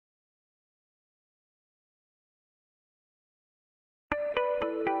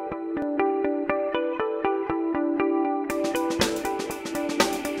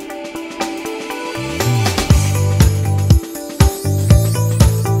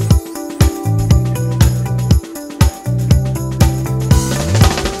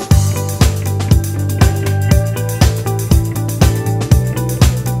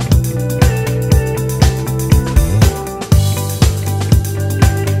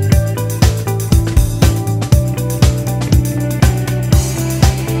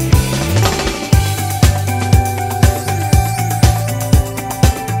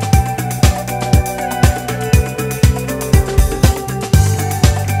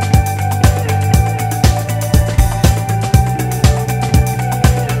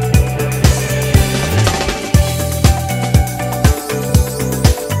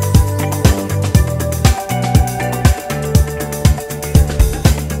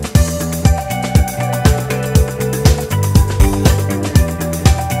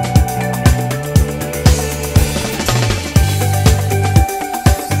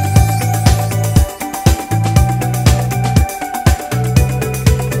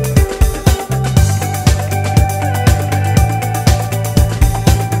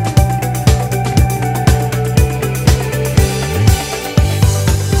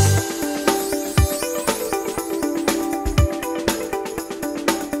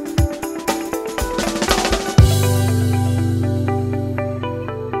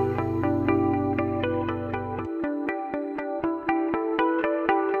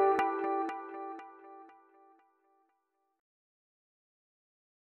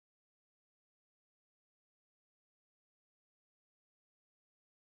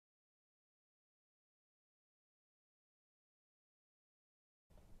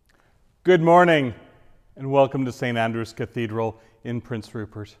Good morning and welcome to St. Andrew's Cathedral in Prince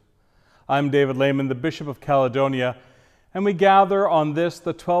Rupert. I'm David Lehman, the Bishop of Caledonia, and we gather on this,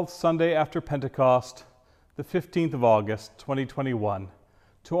 the 12th Sunday after Pentecost, the 15th of August, 2021,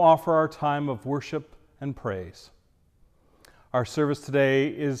 to offer our time of worship and praise. Our service today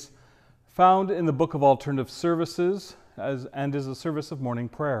is found in the Book of Alternative Services and is a service of morning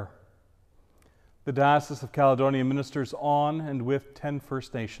prayer. The Diocese of Caledonia ministers on and with 10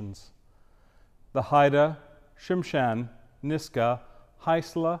 First Nations: the Haida, Shimshan, Niska,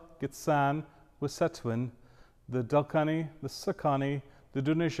 Haisla, Gitsan, Wissetiwin, the Delkani, the Sakani, the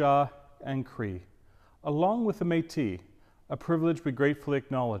Dunija, and Cree, along with the Métis, a privilege we gratefully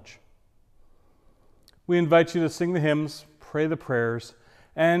acknowledge. We invite you to sing the hymns, pray the prayers,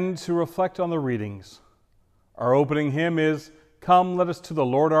 and to reflect on the readings. Our opening hymn is "Come, Let Us to the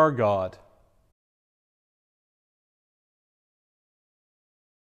Lord Our God."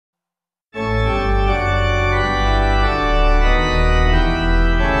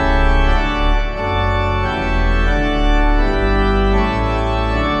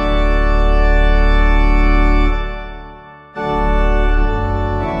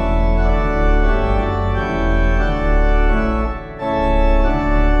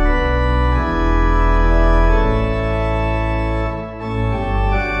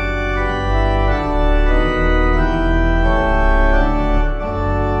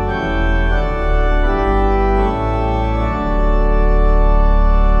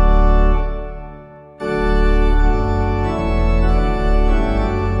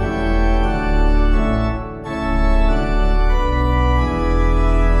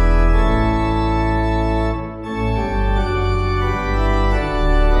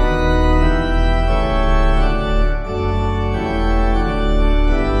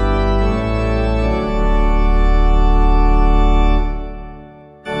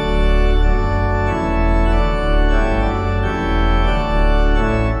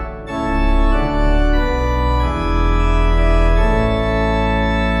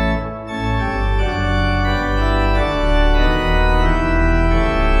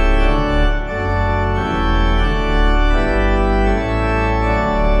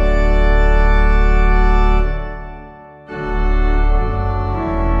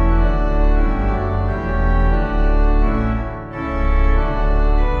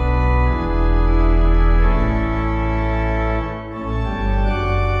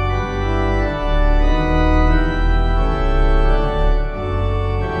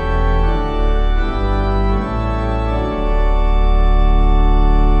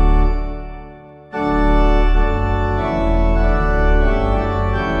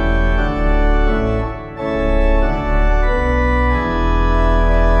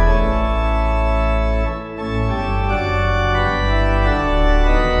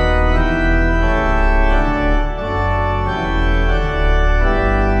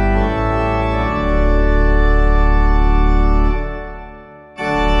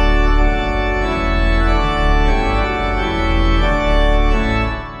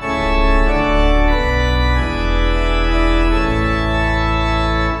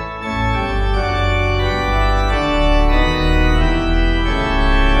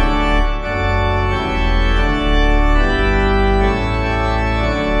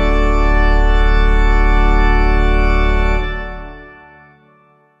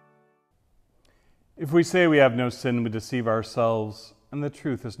 If we say we have no sin, we deceive ourselves, and the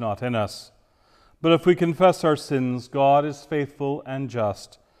truth is not in us. But if we confess our sins, God is faithful and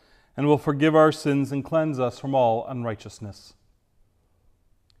just, and will forgive our sins and cleanse us from all unrighteousness.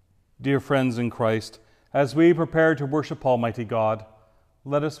 Dear friends in Christ, as we prepare to worship Almighty God,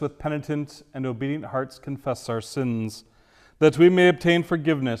 let us with penitent and obedient hearts confess our sins, that we may obtain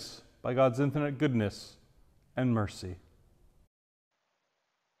forgiveness by God's infinite goodness and mercy.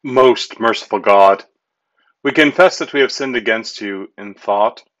 Most merciful God, we confess that we have sinned against you in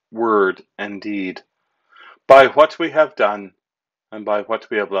thought, word, and deed, by what we have done and by what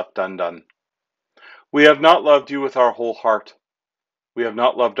we have left undone. We have not loved you with our whole heart. We have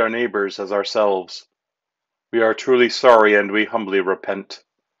not loved our neighbors as ourselves. We are truly sorry and we humbly repent.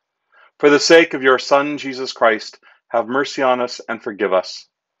 For the sake of your Son, Jesus Christ, have mercy on us and forgive us,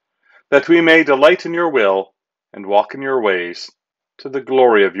 that we may delight in your will and walk in your ways, to the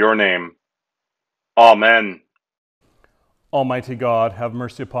glory of your name. Amen. Almighty God, have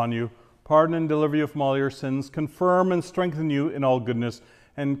mercy upon you, pardon and deliver you from all your sins, confirm and strengthen you in all goodness,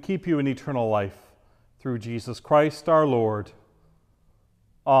 and keep you in eternal life. Through Jesus Christ our Lord.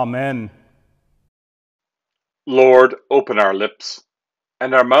 Amen. Lord, open our lips,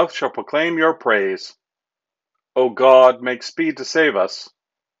 and our mouth shall proclaim your praise. O God, make speed to save us.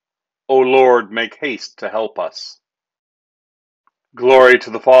 O Lord, make haste to help us. Glory to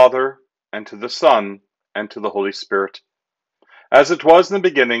the Father, and to the Son, and to the Holy Spirit, as it was in the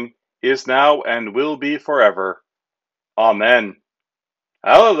beginning, is now, and will be forever. Amen.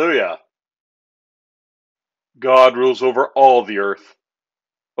 Alleluia. God rules over all the earth.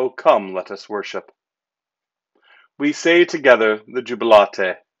 O come, let us worship. We say together the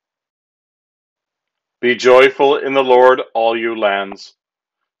Jubilate. Be joyful in the Lord, all you lands.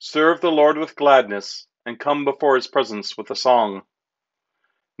 Serve the Lord with gladness, and come before his presence with a song.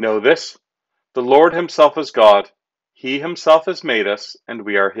 Know this, the Lord himself is God. He himself has made us, and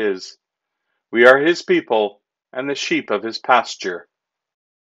we are his. We are his people, and the sheep of his pasture.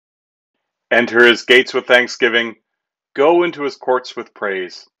 Enter his gates with thanksgiving. Go into his courts with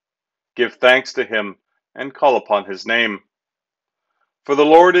praise. Give thanks to him, and call upon his name. For the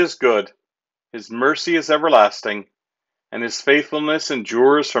Lord is good. His mercy is everlasting, and his faithfulness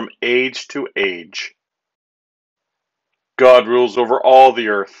endures from age to age. God rules over all the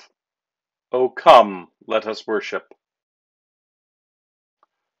earth. O come, let us worship.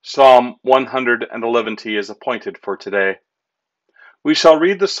 Psalm 111T is appointed for today. We shall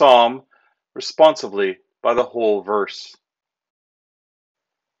read the psalm responsively by the whole verse.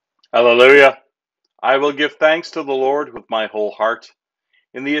 Alleluia! I will give thanks to the Lord with my whole heart,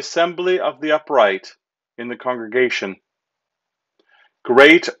 in the assembly of the upright, in the congregation.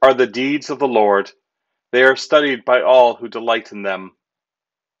 Great are the deeds of the Lord. They are studied by all who delight in them.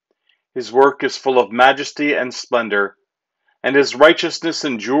 His work is full of majesty and splendor, and his righteousness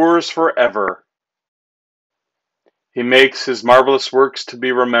endures forever. He makes his marvelous works to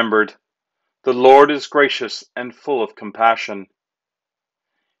be remembered. The Lord is gracious and full of compassion.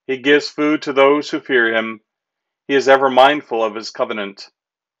 He gives food to those who fear him. He is ever mindful of his covenant.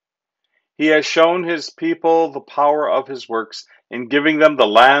 He has shown his people the power of his works in giving them the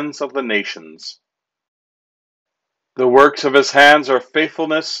lands of the nations. The works of his hands are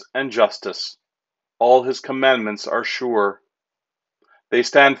faithfulness and justice. All his commandments are sure. They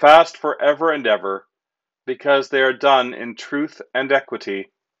stand fast forever and ever, because they are done in truth and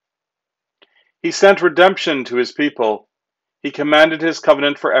equity. He sent redemption to his people. He commanded his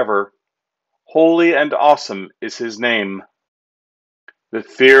covenant forever. Holy and awesome is his name. The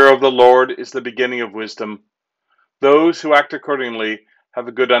fear of the Lord is the beginning of wisdom. Those who act accordingly have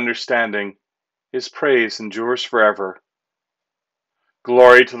a good understanding. His praise endures forever.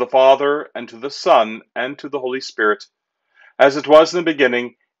 Glory to the Father, and to the Son, and to the Holy Spirit, as it was in the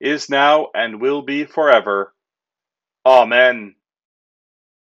beginning, is now, and will be forever. Amen.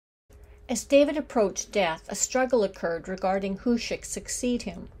 As David approached death, a struggle occurred regarding who should succeed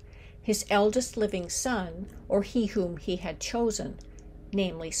him, his eldest living son, or he whom he had chosen,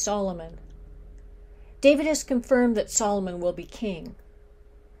 namely Solomon. David has confirmed that Solomon will be king.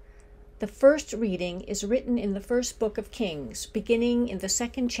 The first reading is written in the first book of Kings, beginning in the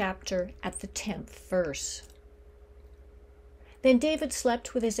 2nd chapter at the 10th verse. Then David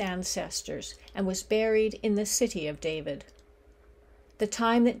slept with his ancestors and was buried in the city of David. The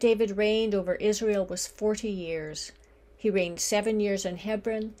time that David reigned over Israel was 40 years. He reigned 7 years in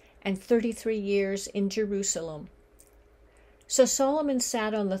Hebron and 33 years in Jerusalem. So Solomon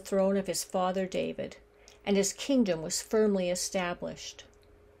sat on the throne of his father David, and his kingdom was firmly established.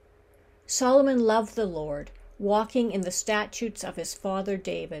 Solomon loved the Lord, walking in the statutes of his father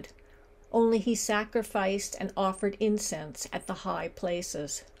David, only he sacrificed and offered incense at the high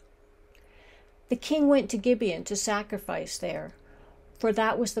places. The king went to Gibeon to sacrifice there, for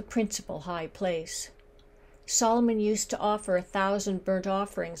that was the principal high place. Solomon used to offer 1,000 burnt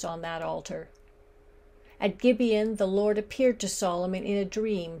offerings on that altar. At Gibeon the Lord appeared to Solomon in a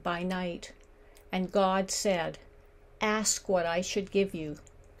dream by night, and God said, "Ask what I should give you."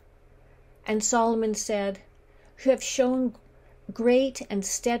 And Solomon said, "You have shown great and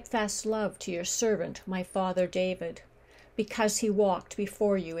steadfast love to your servant, my father David, because he walked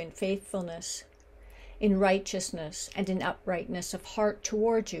before you in faithfulness, in righteousness, and in uprightness of heart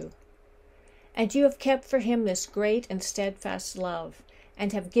toward you. And you have kept for him this great and steadfast love,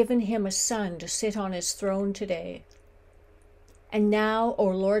 and have given him a son to sit on his throne today. And now, O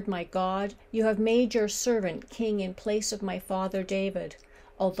Lord my God, you have made your servant king in place of my father David,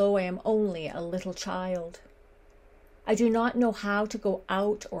 although I am only a little child. I do not know how to go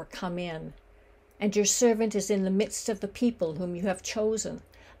out or come in, and your servant is in the midst of the people whom you have chosen,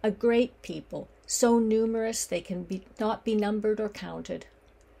 a great people, so numerous they can not be numbered or counted.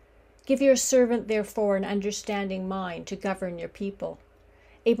 Give your servant therefore an understanding mind to govern your people,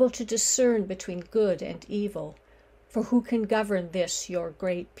 able to discern between good and evil, for who can govern this your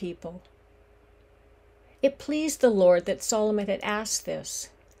great people?" It pleased the Lord that Solomon had asked this.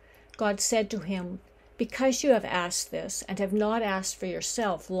 God said to him, "Because you have asked this, and have not asked for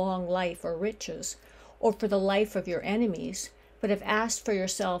yourself long life or riches, or for the life of your enemies, but have asked for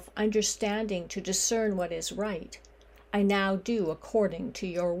yourself understanding to discern what is right, I now do according to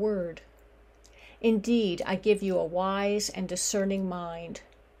your word. Indeed, I give you a wise and discerning mind.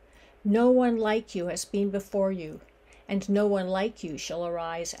 No one like you has been before you, and no one like you shall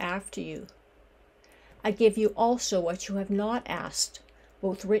arise after you. I give you also what you have not asked,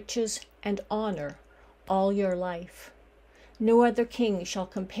 both riches and honor, all your life. No other king shall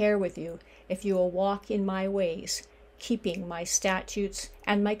compare with you if you will walk in my ways, keeping my statutes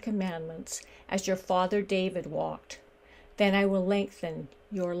and my commandments, as your father David walked. Then I will lengthen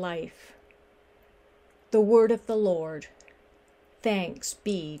your life." The word of the Lord. Thanks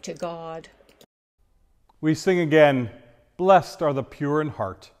be to God. We sing again, "Blessed are the pure in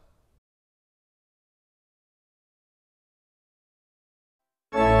heart."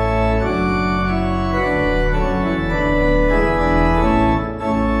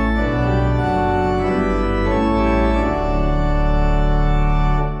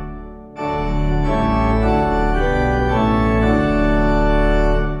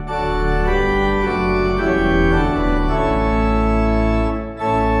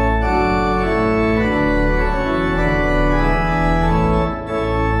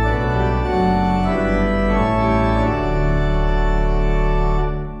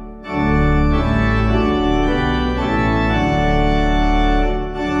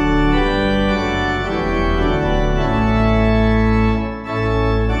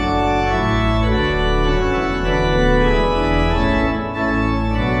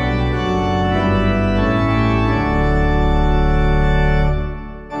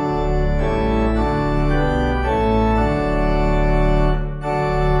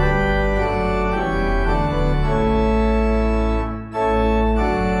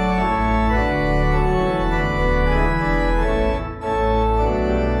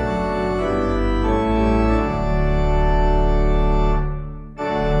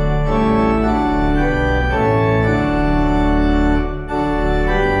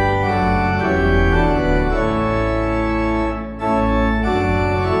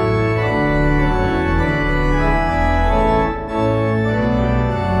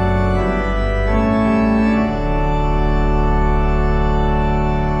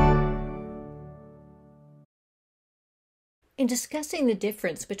 In discussing the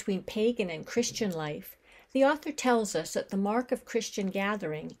difference between pagan and Christian life, the author tells us that the mark of Christian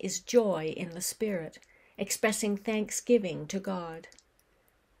gathering is joy in the Spirit, expressing thanksgiving to God.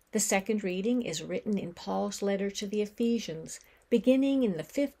 The second reading is written in Paul's letter to the Ephesians, beginning in the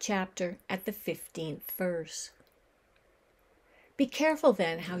 5th chapter at the 15th verse. Be careful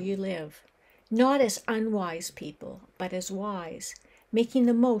then how you live, not as unwise people, but as wise, making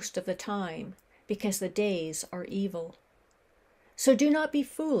the most of the time, because the days are evil. So do not be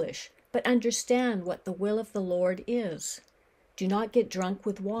foolish, but understand what the will of the Lord is. Do not get drunk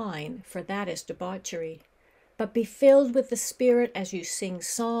with wine, for that is debauchery, but be filled with the Spirit as you sing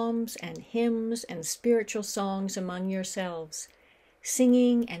psalms and hymns and spiritual songs among yourselves,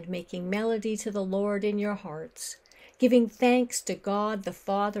 singing and making melody to the Lord in your hearts, giving thanks to God the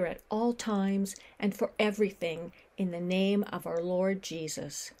Father at all times and for everything in the name of our Lord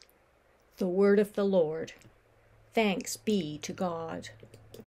Jesus. The word of the Lord. Thanks be to God.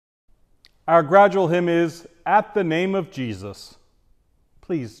 Our gradual hymn is "At the Name of Jesus."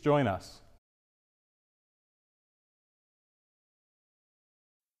 Please join us.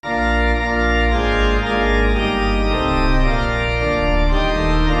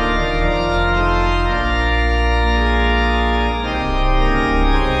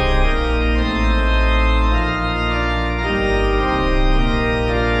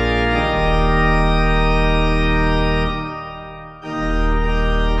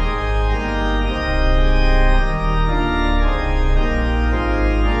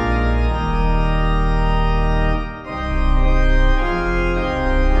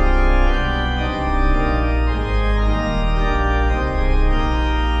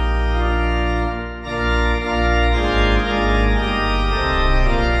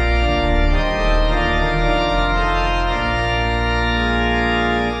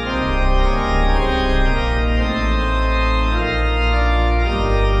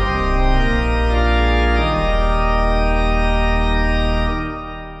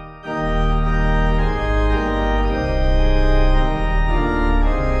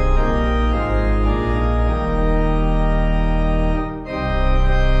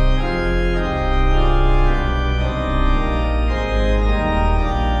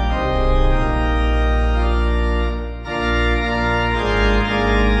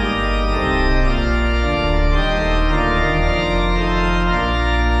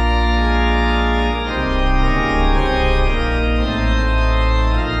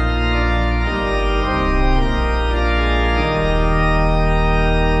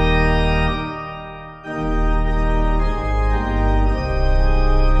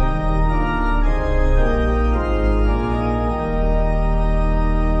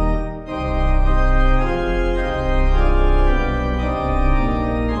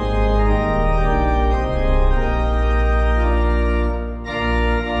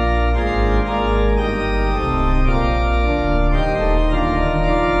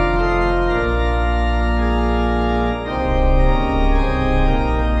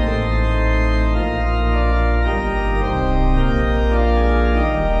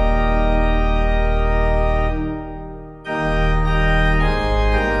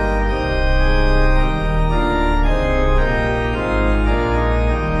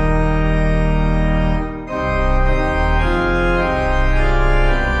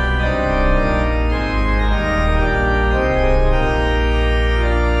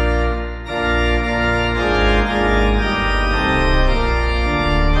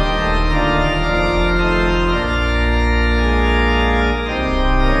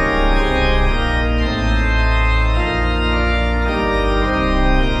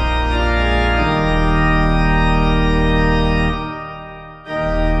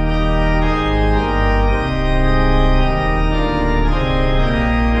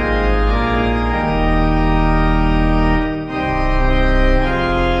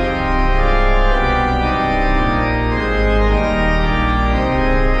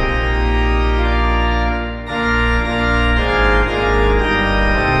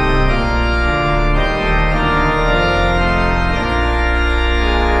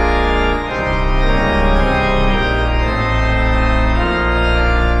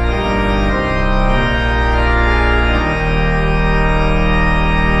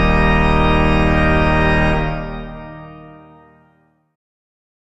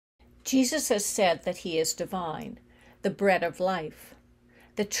 Jesus has said that he is divine, the bread of life.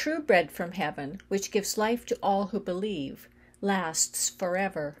 The true bread from heaven, which gives life to all who believe, lasts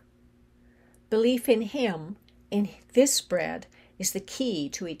forever. Belief in him, in this bread, is the key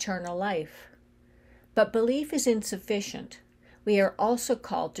to eternal life. But belief is insufficient. We are also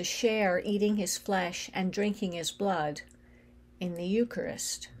called to share eating his flesh and drinking his blood in the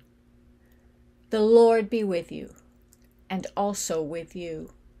Eucharist. The Lord be with you, and also with you.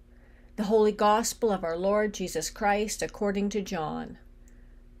 The Holy Gospel of our Lord Jesus Christ according to John.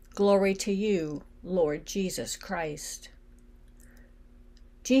 Glory to you, Lord Jesus Christ.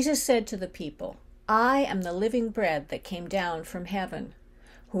 Jesus said to the people, I am the living bread that came down from heaven.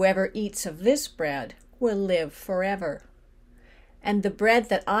 Whoever eats of this bread will live forever. And the bread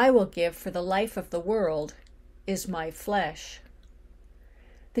that I will give for the life of the world is my flesh.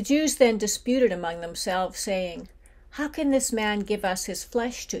 The Jews then disputed among themselves, saying, How can this man give us his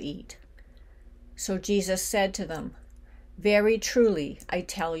flesh to eat? So Jesus said to them, Very truly, I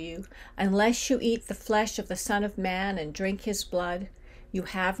tell you, unless you eat the flesh of the Son of Man and drink his blood, you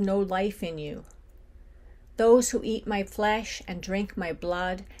have no life in you. Those who eat my flesh and drink my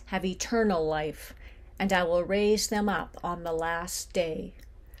blood have eternal life, and I will raise them up on the last day.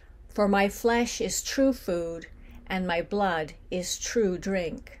 For my flesh is true food, and my blood is true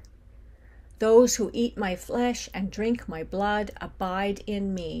drink. Those who eat my flesh and drink my blood abide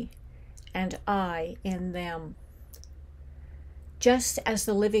in me, and I in them. Just as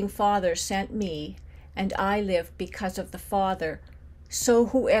the living Father sent me, and I live because of the Father, so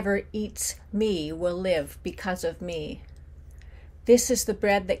whoever eats me will live because of me. This is the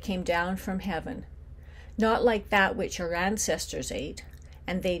bread that came down from heaven, not like that which our ancestors ate,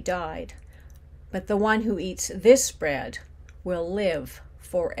 and they died, but the one who eats this bread will live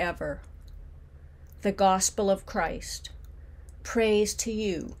forever. The Gospel of Christ. Praise to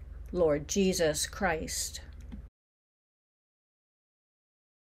you, Lord Jesus Christ.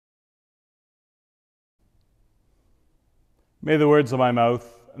 May the words of my mouth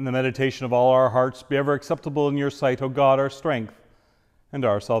and the meditation of all our hearts be ever acceptable in your sight, O God, our strength and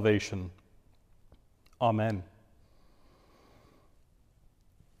our salvation. Amen.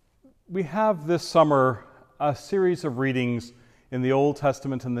 We have this summer a series of readings in the Old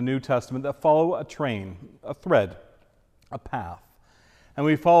Testament and the New Testament that follow a train, a thread, a path. And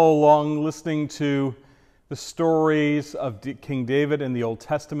we follow along listening to the stories of King David in the Old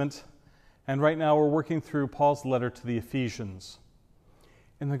Testament. And right now we're working through Paul's letter to the Ephesians.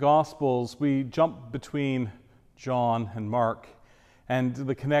 In the Gospels, we jump between John and Mark and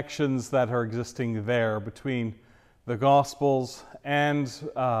the connections that are existing there between the Gospels and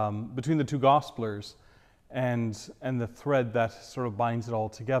between the two Gospelers and the thread that sort of binds it all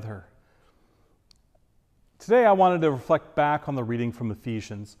together. Today I wanted to reflect back on the reading from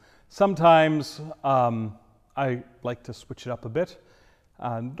Ephesians. Sometimes I like to switch it up a bit.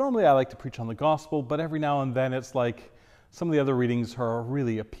 Normally I like to preach on the gospel, but every now and then it's like some of the other readings are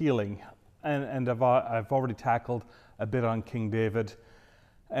really appealing. And I've already tackled a bit on King David,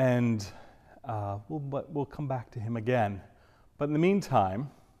 and we'll come back to him again. But in the meantime,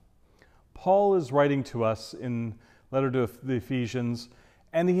 Paul is writing to us in letter to the Ephesians,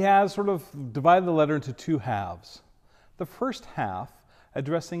 and he has sort of divided the letter into two halves. The first half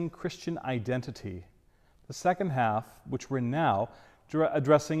addressing Christian identity. The second half, which we're in now,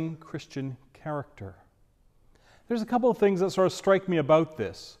 addressing Christian character. There's a couple of things that sort of strike me about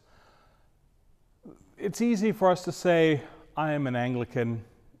this. It's easy for us to say, I am an Anglican,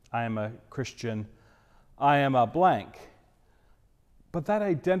 I am a Christian, I am a blank. But that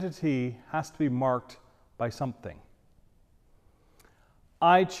identity has to be marked by something.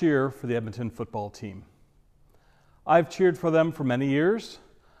 I cheer for the Edmonton football team. I've cheered for them for many years.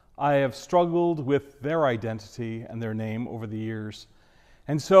 I have struggled with their identity and their name over the years.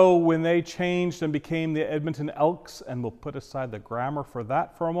 And so when they changed and became the Edmonton Elks, and we'll put aside the grammar for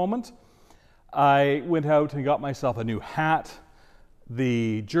that for a moment, I went out and got myself a new hat,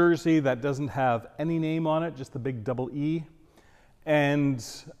 the jersey that doesn't have any name on it, just the big double E, and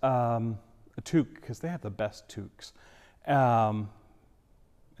a toque, because they have the best toques.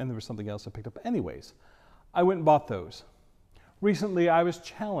 And there was something else I picked up. Anyways, I went and bought those. Recently, I was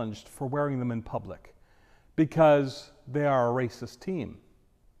challenged for wearing them in public because they are a racist team.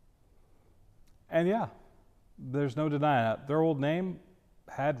 And yeah, there's no denying it. Their old name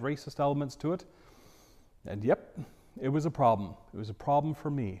had racist elements to it. And yep, it was a problem. It was a problem for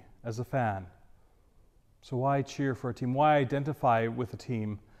me as a fan. So why cheer for a team? Why identify with a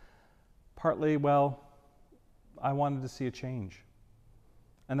team? Partly, well, I wanted to see a change.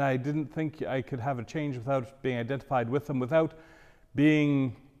 And I didn't think I could have a change without being identified with them, without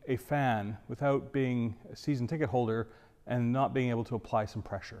being a fan without being a season ticket holder and not being able to apply some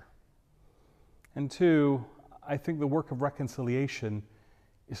pressure. And two, I think the work of reconciliation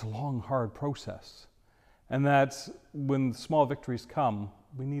is a long, hard process. And that when small victories come,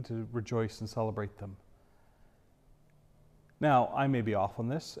 we need to rejoice and celebrate them. Now, I may be off on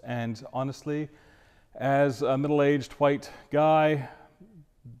this, and honestly, as a middle-aged white guy,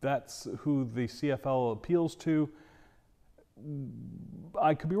 that's who the CFL appeals to.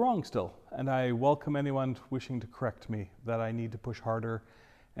 I could be wrong still, and I welcome anyone wishing to correct me that I need to push harder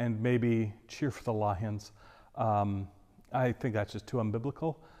and maybe cheer for the Lions. I think that's just too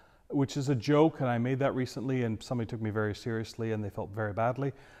unbiblical, which is a joke, and I made that recently, and somebody took me very seriously, and they felt very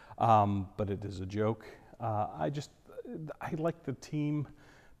badly, but it is a joke. I like the team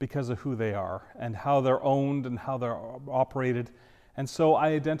because of who they are and how they're owned and how they're operated. And so I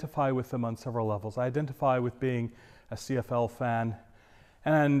identify with them on several levels. I identify with being a CFL fan.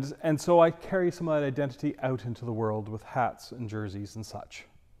 And so I carry some of that identity out into the world with hats and jerseys and such.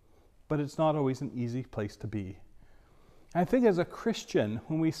 But it's not always an easy place to be. I think as a Christian,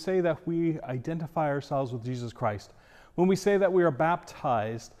 when we say that we identify ourselves with Jesus Christ, when we say that we are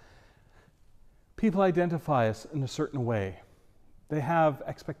baptized, people identify us in a certain way. They have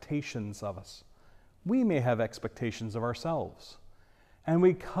expectations of us. We may have expectations of ourselves. And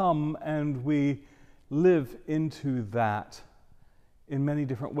we come and we live into that in many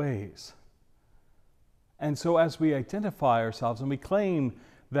different ways. And so as we identify ourselves and we claim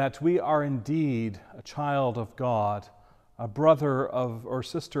that we are indeed a child of God, a brother of or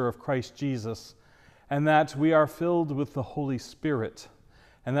sister of Christ Jesus, and that we are filled with the Holy Spirit,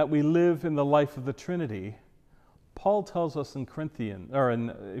 and that we live in the life of the Trinity, Paul tells us in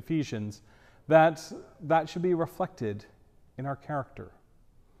Ephesians that that should be reflected in our character,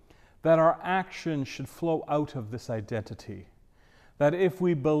 that our actions should flow out of this identity, that if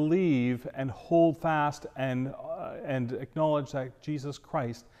we believe and hold fast and acknowledge that Jesus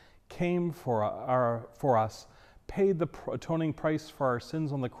Christ came for us, paid the atoning price for our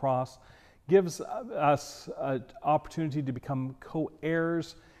sins on the cross, gives us an opportunity to become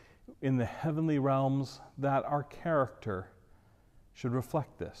co-heirs in the heavenly realms, that our character should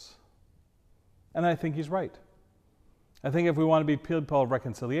reflect this. And I think he's right. I think if we want to be people of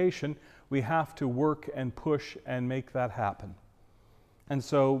reconciliation, we have to work and push and make that happen. And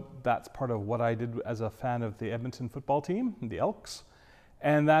so that's part of what I did as a fan of the Edmonton football team, the Elks.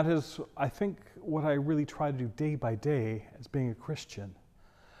 And that is, I think, what I really try to do day by day as being a Christian,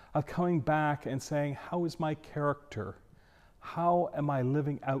 of coming back and saying, how is my character? How am I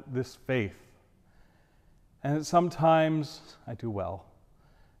living out this faith? And sometimes I do well.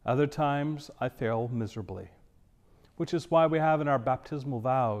 Other times I fail miserably, which is why we have in our baptismal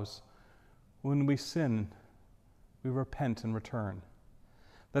vows, when we sin, we repent and return.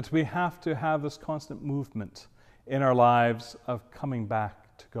 That we have to have this constant movement in our lives of coming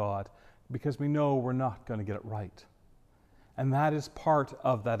back to God, because we know we're not going to get it right. And that is part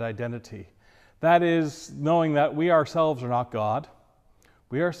of that identity. That is knowing that we ourselves are not God.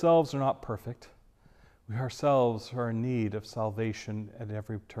 We ourselves are not perfect. We ourselves are in need of salvation at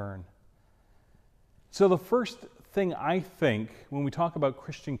every turn. So the first thing I think when we talk about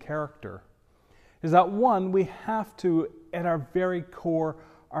Christian character is that, one, we have to, at our very core,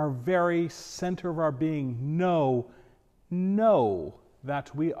 our very center of our being, know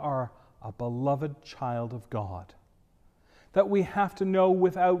that we are a beloved child of God. That we have to know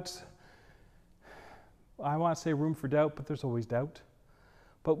without, I want to say room for doubt, but there's always doubt.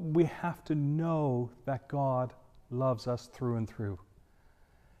 But we have to know that God loves us through and through.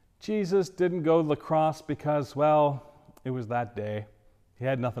 Jesus didn't go to the cross because, well, it was that day. He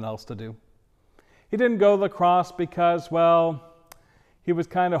had nothing else to do. He didn't go to the cross because, well, he was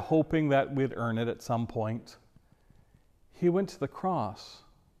kind of hoping that we'd earn it at some point. He went to the cross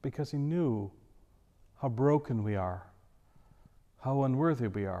because he knew how broken we are, how unworthy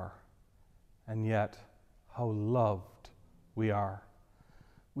we are, and yet how loved we are.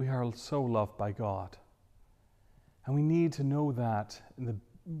 We are so loved by God. And we need to know that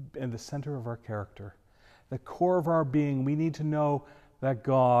in the center of our character, the core of our being. We need to know that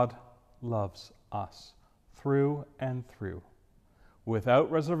God loves us through and through,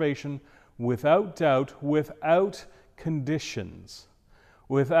 without reservation, without doubt, without conditions,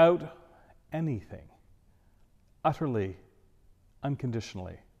 without anything, utterly,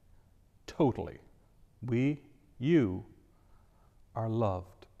 unconditionally, totally. You are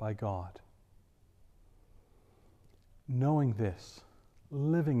loved by God. Knowing this,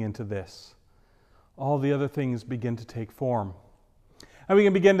 living into this, all the other things begin to take form. And we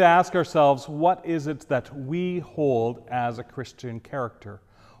can begin to ask ourselves, what is it that we hold as a Christian character?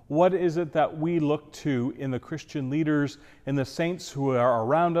 What is it that we look to in the Christian leaders, in the saints who are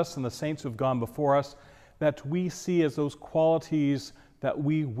around us and the saints who have gone before us, that we see as those qualities that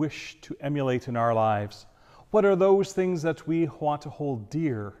we wish to emulate in our lives? What are those things that we want to hold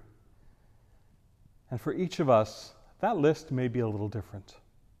dear? And for each of us, that list may be a little different.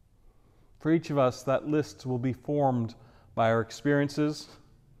 For each of us, that list will be formed by our experiences,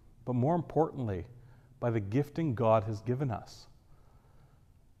 but more importantly, by the gifting God has given us.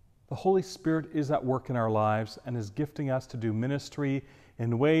 The Holy Spirit is at work in our lives and is gifting us to do ministry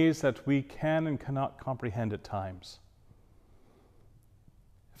in ways that we can and cannot comprehend at times.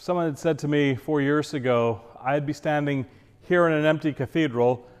 If someone had said to me 4 years ago, I'd be standing here in an empty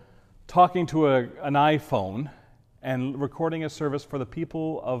cathedral talking to an iPhone and recording a service for the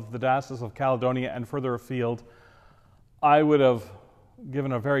people of the Diocese of Caledonia and further afield, I would have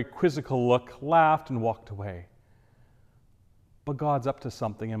given a very quizzical look, laughed, and walked away. But God's up to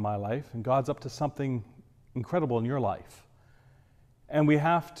something in my life, and God's up to something incredible in your life. And we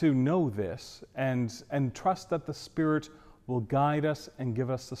have to know this and trust that the Spirit will guide us and give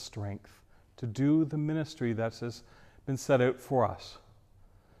us the strength to do the ministry that has been set out for us.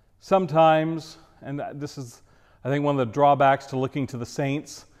 Sometimes, and this is, I think, one of the drawbacks to looking to the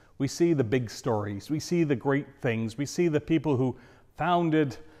saints, we see the big stories, we see the great things, we see the people who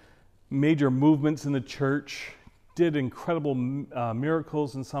founded major movements in the church, did incredible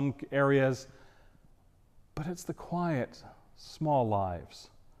miracles in some areas, but it's the quiet, small lives.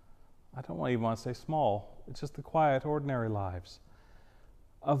 I don't even want to say small, it's just the quiet, ordinary lives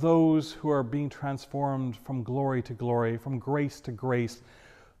of those who are being transformed from glory to glory, from grace to grace,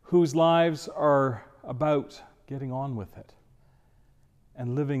 whose lives are about getting on with it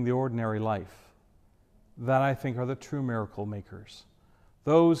and living the ordinary life. That, I think, are the true miracle makers.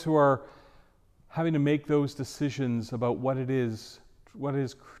 Those who are having to make those decisions about what is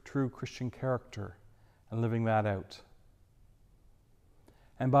true Christian character and living that out.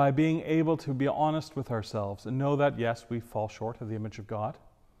 And by being able to be honest with ourselves and know that, yes, we fall short of the image of God.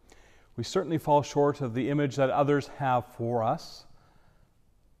 We certainly fall short of the image that others have for us.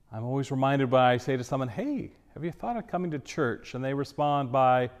 I'm always reminded when I say to someone, hey, have you thought of coming to church? And they respond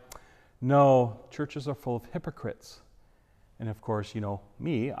by, no, churches are full of hypocrites. And of course, you know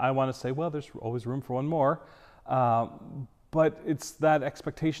me, I want to say, well, there's always room for one more. But it's that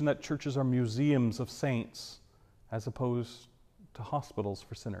expectation that churches are museums of saints as opposed to hospitals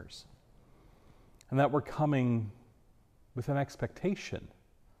for sinners. And that we're coming with an expectation,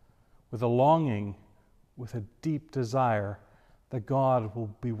 with a longing, with a deep desire that God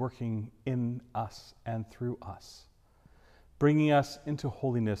will be working in us and through us, bringing us into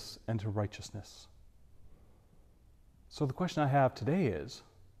holiness and to righteousness. So the question I have today is,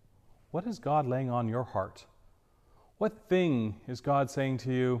 what is God laying on your heart? What thing is God saying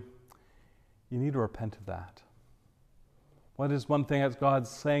to you, you need to repent of that? What is one thing that God's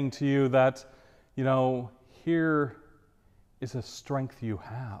saying to you that, you know, here is a strength you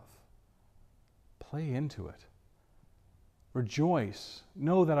have? Play into it. Rejoice.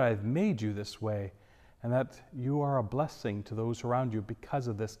 Know that I have made you this way and that you are a blessing to those around you because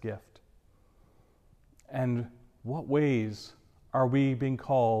of this gift. And what ways are we being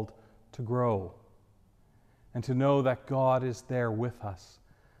called to grow and to know that God is there with us,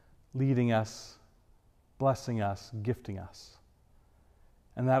 leading us, blessing us, gifting us,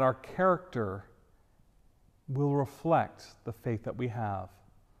 and that our character will reflect the faith that we have,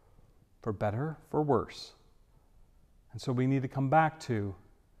 for better, for worse. And so we need to come back to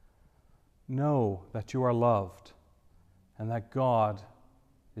know that you are loved and that God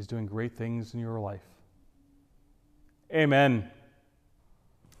is doing great things in your life. Amen.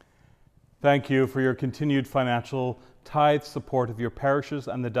 Thank you for your continued financial tithe support of your parishes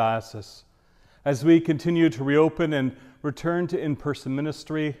and the diocese. As we continue to reopen and return to in-person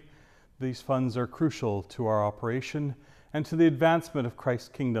ministry, these funds are crucial to our operation and to the advancement of Christ's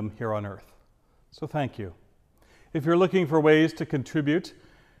kingdom here on earth. So thank you. If you're looking for ways to contribute,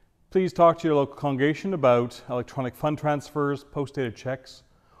 please talk to your local congregation about electronic fund transfers, post-dated checks,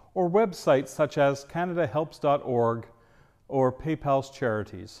 or websites such as canadahelps.org or PayPal's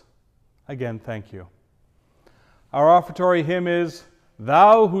charities. Again, thank you. Our offertory hymn is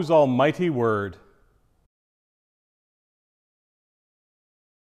Thou Whose Almighty Word.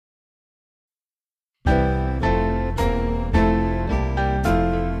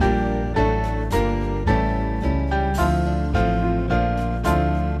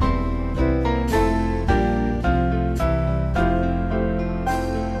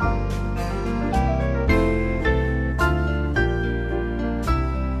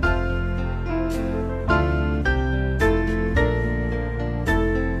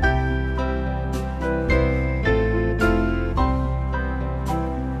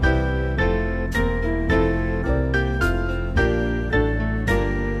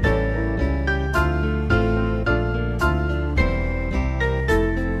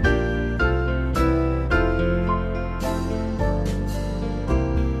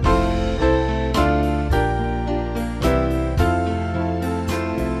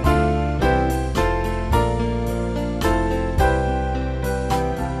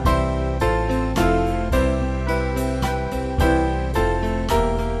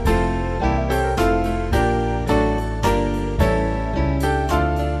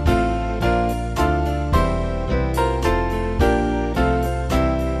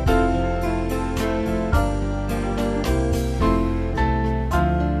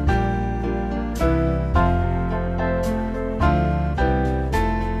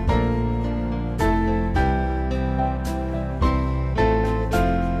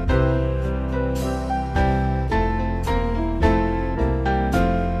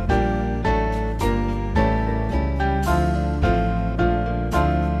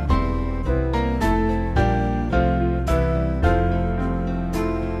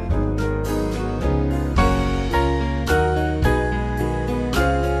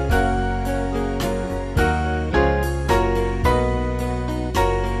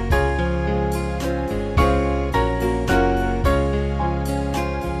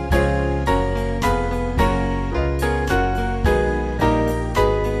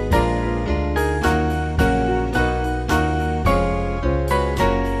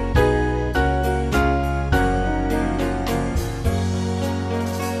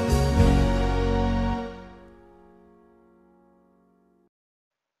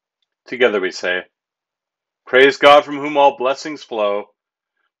 Together we say, Praise God from whom all blessings flow.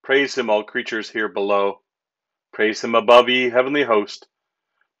 Praise him, all creatures here below. Praise him above, ye heavenly host.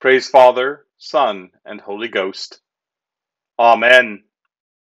 Praise Father, Son, and Holy Ghost. Amen.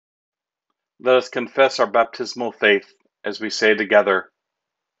 Let us confess our baptismal faith as we say together,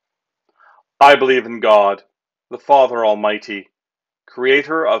 I believe in God, the Father Almighty,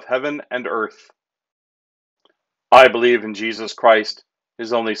 creator of heaven and earth. I believe in Jesus Christ,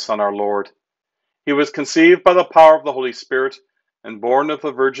 his only Son, our Lord. He was conceived by the power of the Holy Spirit and born of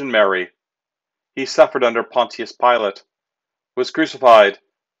the Virgin Mary. He suffered under Pontius Pilate, was crucified,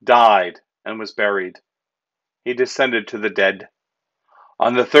 died, and was buried. He descended to the dead.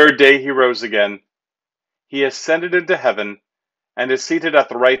 On the third day he rose again. He ascended into heaven and is seated at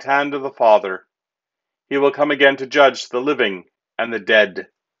the right hand of the Father. He will come again to judge the living and the dead.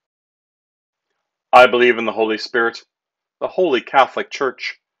 I believe in the Holy Spirit, the Holy Catholic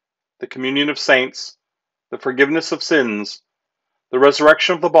Church, the communion of saints, the forgiveness of sins, the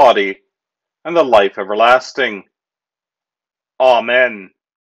resurrection of the body, and the life everlasting. Amen.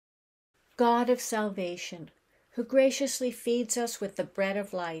 God of salvation, who graciously feeds us with the bread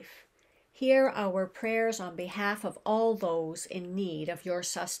of life, hear our prayers on behalf of all those in need of your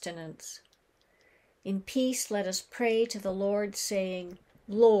sustenance. In peace let us pray to the Lord, saying,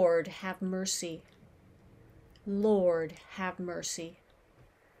 Lord, have mercy. Lord, have mercy.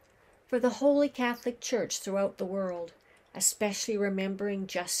 For the Holy Catholic Church throughout the world, especially remembering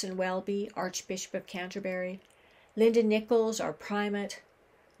Justin Welby, Archbishop of Canterbury, Linda Nichols, our Primate,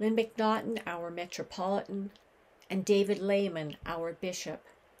 Lynn McNaughton, our Metropolitan, and David Lehman, our Bishop.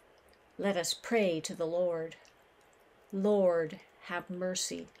 Let us pray to the Lord. Lord, have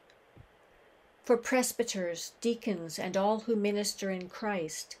mercy. For presbyters, deacons, and all who minister in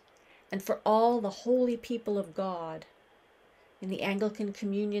Christ, and for all the holy people of God. In the Anglican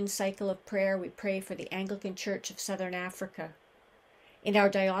Communion cycle of prayer, we pray for the Anglican Church of Southern Africa. In our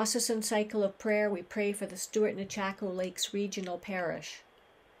Diocesan cycle of prayer, we pray for the Stewart-Nechako Lakes Regional Parish.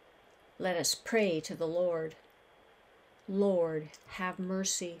 Let us pray to the Lord. Lord, have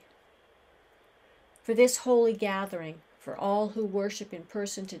mercy. For this holy gathering, for all who worship in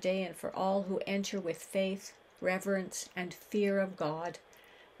person today, and for all who enter with faith, reverence, and fear of God,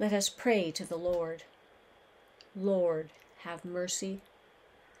 let us pray to the Lord. Lord, have mercy.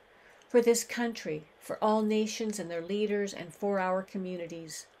 For this country, for all nations and their leaders, and for our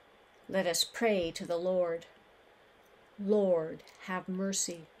communities, let us pray to the Lord. Lord, have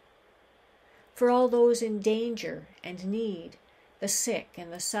mercy. For all those in danger and need, the sick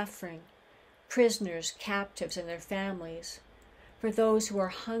and the suffering, prisoners, captives, and their families, for those who are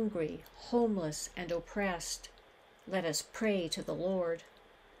hungry, homeless, and oppressed, let us pray to the Lord.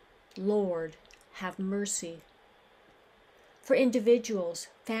 Lord, have mercy. For individuals,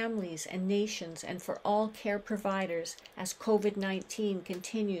 families, and nations, and for all care providers as COVID-19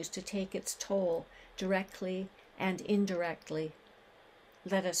 continues to take its toll directly and indirectly,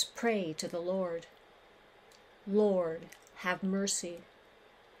 let us pray to the Lord. Lord, have mercy.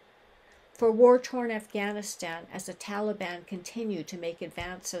 For war-torn Afghanistan as the Taliban continue to make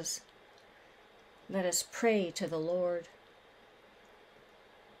advances, let us pray to the Lord.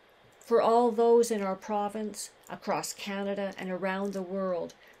 For all those in our province, across Canada, and around the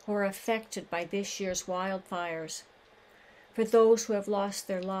world who are affected by this year's wildfires, for those who have lost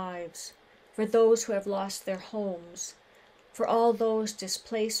their lives, for those who have lost their homes, for all those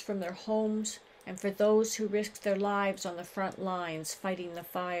displaced from their homes, and for those who risked their lives on the front lines fighting the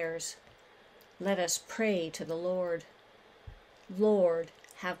fires, let us pray to the Lord. Lord,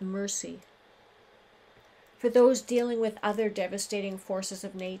 have mercy. For those dealing with other devastating forces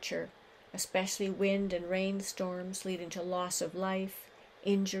of nature, especially wind and rainstorms leading to loss of life,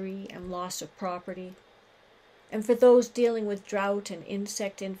 injury, and loss of property, and for those dealing with drought and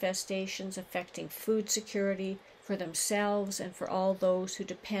insect infestations affecting food security for themselves and for all those who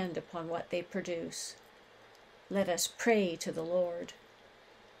depend upon what they produce, let us pray to the Lord.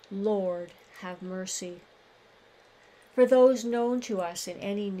 Lord, have mercy. For those known to us in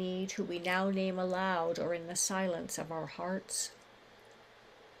any need who we now name aloud or in the silence of our hearts,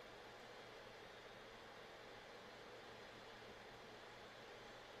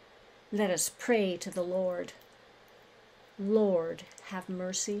 let us pray to the Lord. Lord, have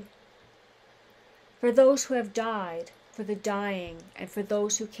mercy. For those who have died, for the dying, and for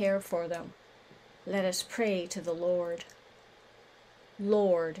those who care for them, let us pray to the Lord.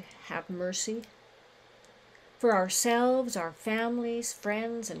 Lord, have mercy. For ourselves, our families,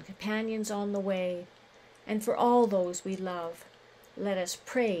 friends, and companions on the way, and for all those we love, let us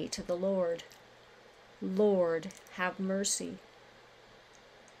pray to the Lord. Lord, have mercy.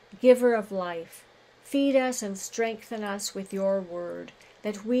 Giver of life, feed us and strengthen us with your word,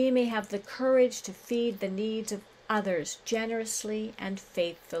 that we may have the courage to feed the needs of others generously and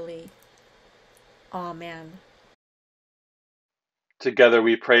faithfully. Amen. Together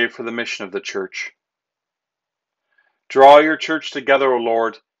we pray for the mission of the Church. Draw your Church together, O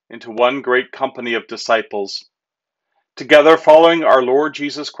Lord, into one great company of disciples, together following our Lord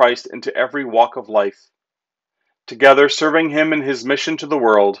Jesus Christ into every walk of life, together serving him in his mission to the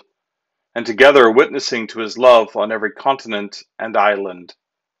world, and together witnessing to his love on every continent and island.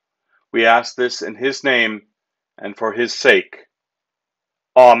 We ask this in his name and for his sake.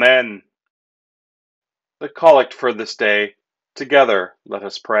 Amen. The Collect for this day. Together let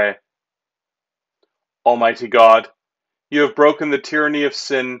us pray. Almighty God, you have broken the tyranny of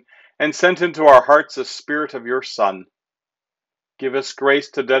sin and sent into our hearts the Spirit of your Son. Give us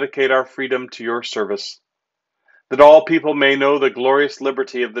grace to dedicate our freedom to your service, that all people may know the glorious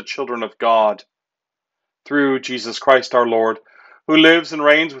liberty of the children of God. Through Jesus Christ our Lord, who lives and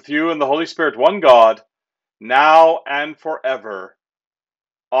reigns with you and the Holy Spirit, one God, now and forever.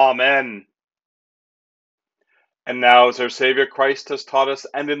 Amen. And now, as our Saviour Christ has taught us,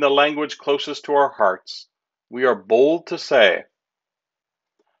 and in the language closest to our hearts, we are bold to say,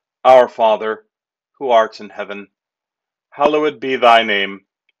 Our Father, who art in heaven, hallowed be thy name.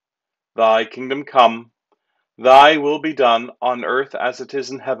 Thy kingdom come, thy will be done on earth as it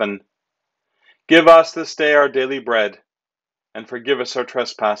is in heaven. Give us this day our daily bread, and forgive us our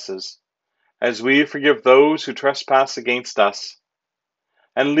trespasses, as we forgive those who trespass against us.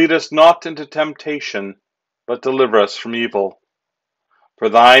 And lead us not into temptation, but deliver us from evil. For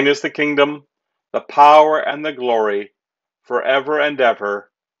thine is the kingdom, the power, and the glory, forever and ever.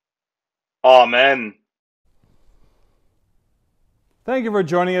 Amen. Thank you for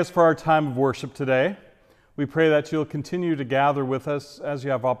joining us for our time of worship today. We pray that you'll continue to gather with us as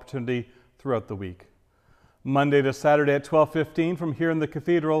you have opportunity throughout the week. Monday to Saturday at 12:15 from here in the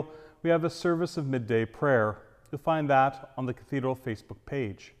Cathedral, we have a service of midday prayer. You'll find that on the Cathedral Facebook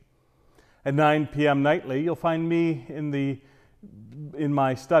page. At 9 p.m. nightly, you'll find me in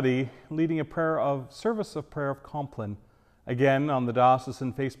my study leading a service of prayer of Compline, again on the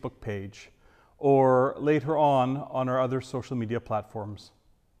Diocesan Facebook page, or later on our other social media platforms.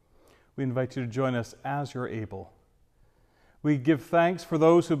 We invite you to join us as you're able. We give thanks for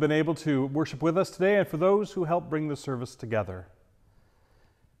those who've been able to worship with us today and for those who helped bring the service together.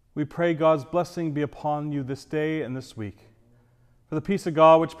 We pray God's blessing be upon you this day and this week. For the peace of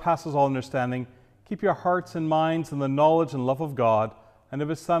God, which passes all understanding, keep your hearts and minds in the knowledge and love of God and of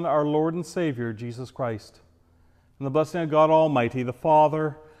His Son, our Lord and Savior, Jesus Christ. And the blessing of God Almighty, the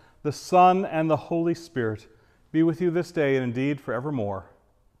Father, the Son, and the Holy Spirit be with you this day and indeed forevermore.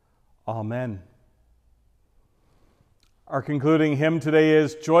 Amen. Our concluding hymn today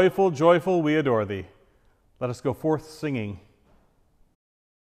is Joyful, Joyful, We Adore Thee. Let us go forth singing.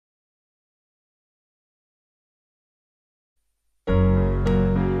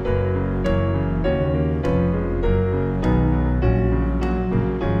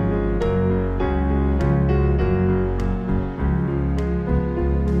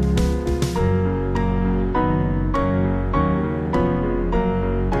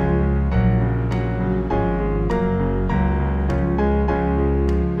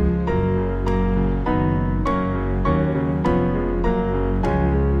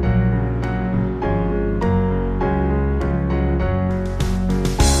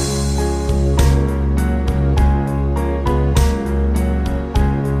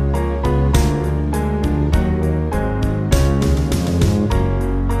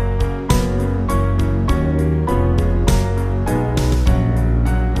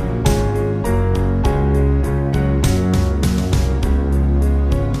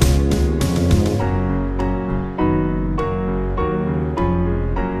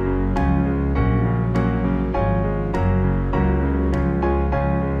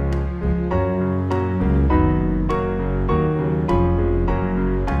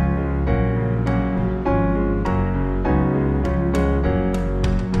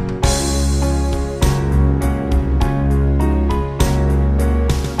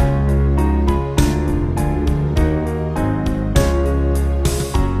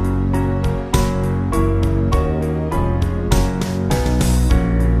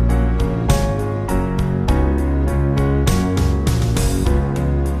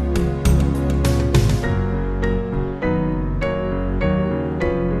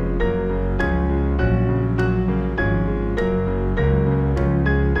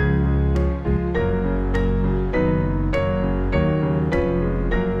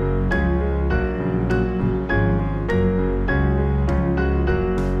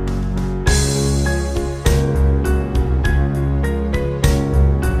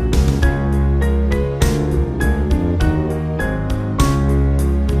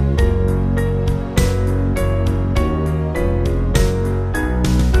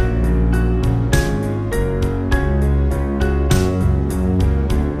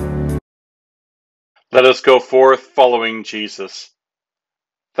 Let us go forth following Jesus.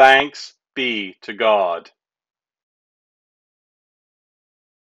 Thanks be to God.